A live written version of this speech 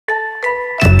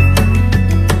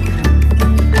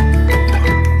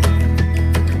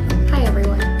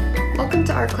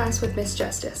Art Class with Miss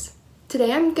Justice.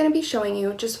 Today I'm going to be showing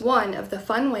you just one of the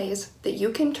fun ways that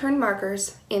you can turn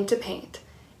markers into paint.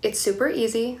 It's super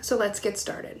easy, so let's get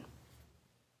started.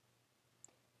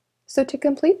 So to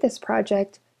complete this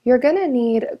project, you're going to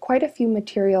need quite a few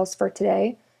materials for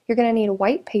today. You're going to need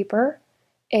white paper,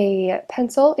 a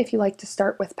pencil if you like to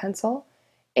start with pencil,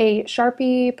 a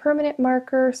Sharpie permanent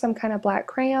marker, some kind of black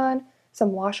crayon,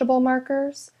 some washable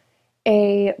markers,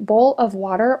 a bowl of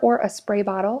water or a spray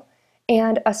bottle,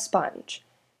 and a sponge.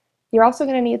 You're also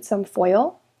going to need some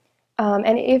foil,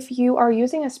 and if you are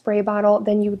using a spray bottle,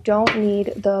 then you don't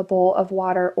need the bowl of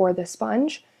water or the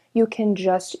sponge. You can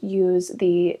just use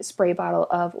the spray bottle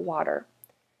of water.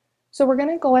 So we're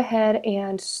going to go ahead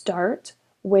and start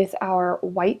with our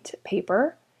white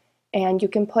paper, and you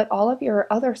can put all of your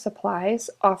other supplies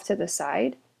off to the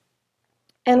side.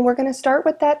 And we're going to start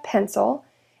with that pencil,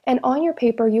 and on your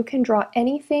paper you can draw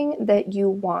anything that you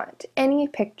want, any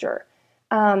picture.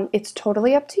 It's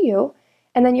totally up to you.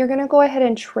 And then you're going to go ahead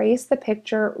and trace the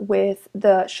picture with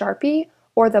the Sharpie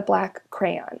or the black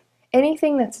crayon,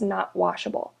 anything that's not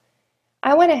washable.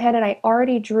 I went ahead and I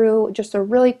already drew just a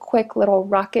really quick little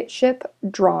rocket ship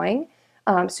drawing,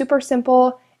 super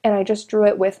simple, and I just drew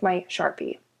it with my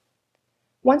Sharpie.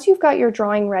 Once you've got your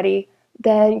drawing ready,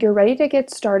 then you're ready to get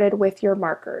started with your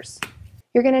markers.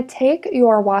 You're going to take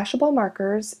your washable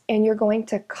markers and you're going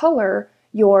to color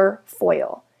your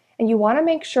foil. And you want to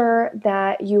make sure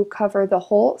that you cover the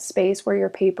whole space where your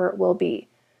paper will be.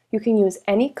 You can use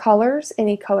any colors,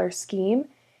 any color scheme,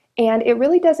 and it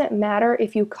really doesn't matter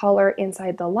if you color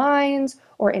inside the lines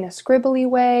or in a scribbly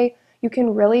way. You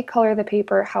can really color the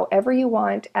paper however you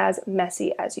want, as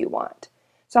messy as you want.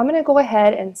 So I'm going to go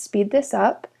ahead and speed this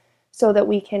up so that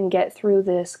we can get through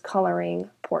this coloring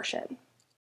portion.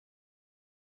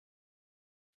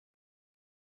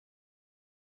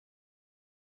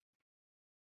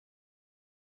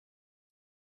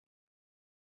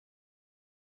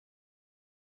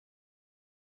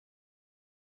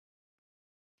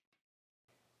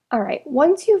 All right,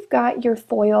 once you've got your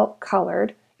foil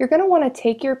colored, you're going to want to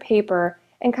take your paper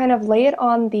and kind of lay it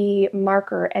on the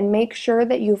marker and make sure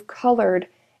that you've colored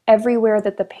everywhere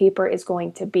that the paper is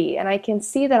going to be. And I can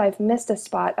see that I've missed a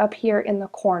spot up here in the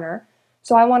corner,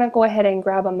 so I want to go ahead and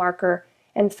grab a marker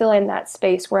and fill in that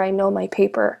space where I know my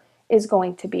paper is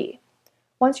going to be.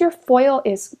 Once your foil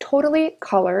is totally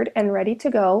colored and ready to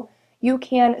go, you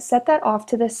can set that off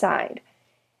to the side.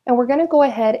 And we're going to go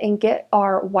ahead and get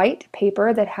our white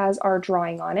paper that has our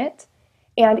drawing on it,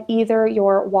 and either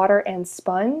your water and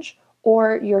sponge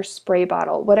or your spray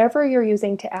bottle, whatever you're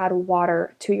using to add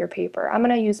water to your paper. I'm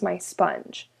going to use my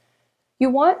sponge. You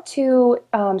want to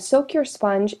soak your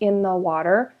sponge in the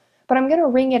water, but I'm going to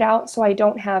wring it out so I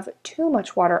don't have too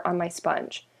much water on my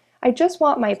sponge. I just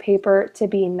want my paper to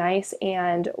be nice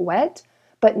and wet,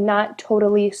 but not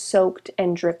totally soaked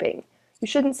and dripping. You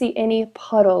shouldn't see any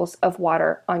puddles of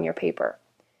water on your paper.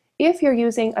 If you're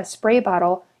using a spray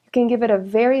bottle, you can give it a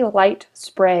very light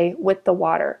spray with the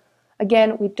water.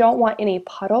 Again, we don't want any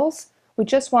puddles. We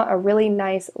just want a really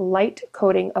nice light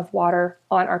coating of water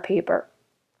on our paper.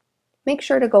 Make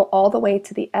sure to go all the way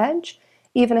to the edge.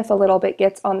 Even if a little bit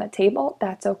gets on the table,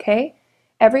 that's okay.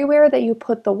 Everywhere that you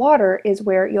put the water is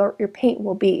where your paint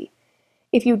will be.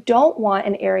 If you don't want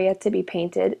an area to be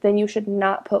painted, then you should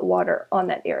not put water on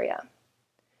that area.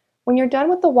 When you're done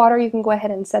with the water, you can go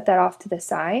ahead and set that off to the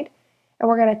side. And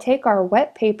we're going to take our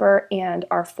wet paper and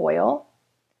our foil.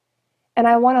 And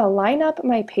I want to line up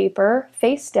my paper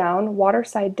face down, water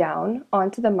side down,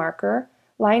 onto the marker,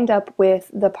 lined up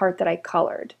with the part that I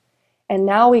colored. And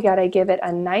now we got to give it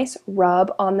a nice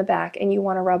rub on the back. And you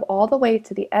want to rub all the way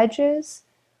to the edges,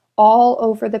 all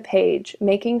over the page,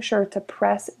 making sure to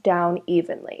press down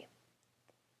evenly.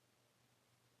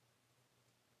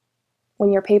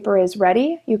 When your paper is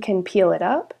ready, you can peel it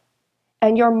up,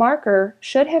 and your marker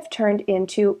should have turned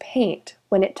into paint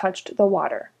when it touched the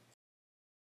water.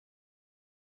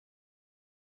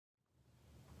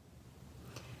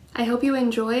 I hope you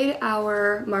enjoyed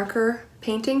our marker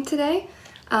painting today.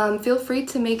 Feel free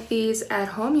to make these at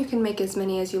home. You can make as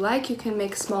many as you like. You can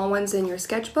make small ones in your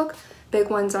sketchbook, big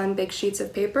ones on big sheets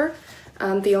of paper.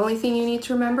 The only thing you need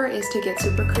to remember is to get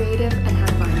super creative and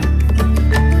have